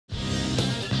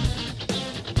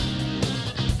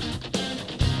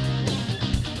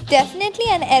Definitely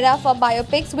an era for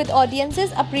biopics with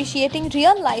audiences appreciating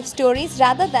real-life stories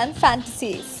rather than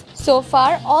fantasies. So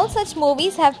far, all such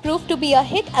movies have proved to be a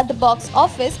hit at the box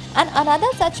office, and another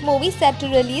such movie set to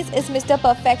release is Mr.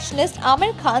 Perfectionist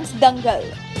Aamir Khan's Dangal.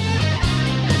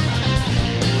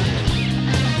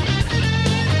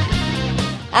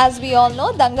 As we all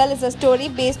know, Dangal is a story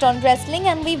based on wrestling,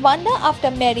 and we wonder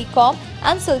after Mary Kom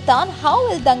and Sultan, how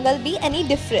will Dangal be any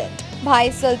different?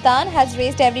 Bhai Sultan has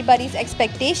raised everybody's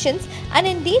expectations, and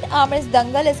indeed Aamir's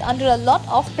Dangal is under a lot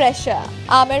of pressure.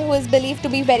 Aamir, who is believed to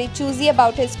be very choosy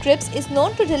about his scripts, is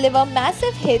known to deliver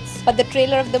massive hits, but the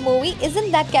trailer of the movie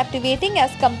isn't that captivating as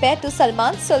compared to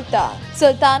Salman's Sultan.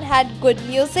 Sultan had good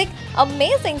music,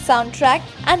 amazing soundtrack,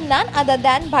 and none other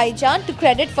than Bhaijan to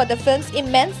credit for the film's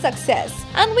immense success.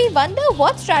 And we wonder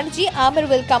what strategy Aamir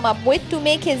will come up with to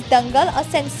make his Dangal a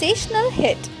sensational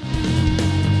hit.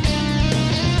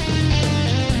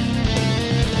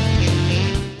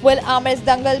 Will Aamir's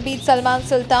Dangal beat Salman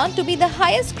Sultan to be the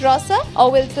highest grosser,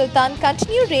 or will Sultan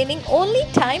continue reigning? Only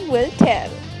time will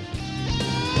tell.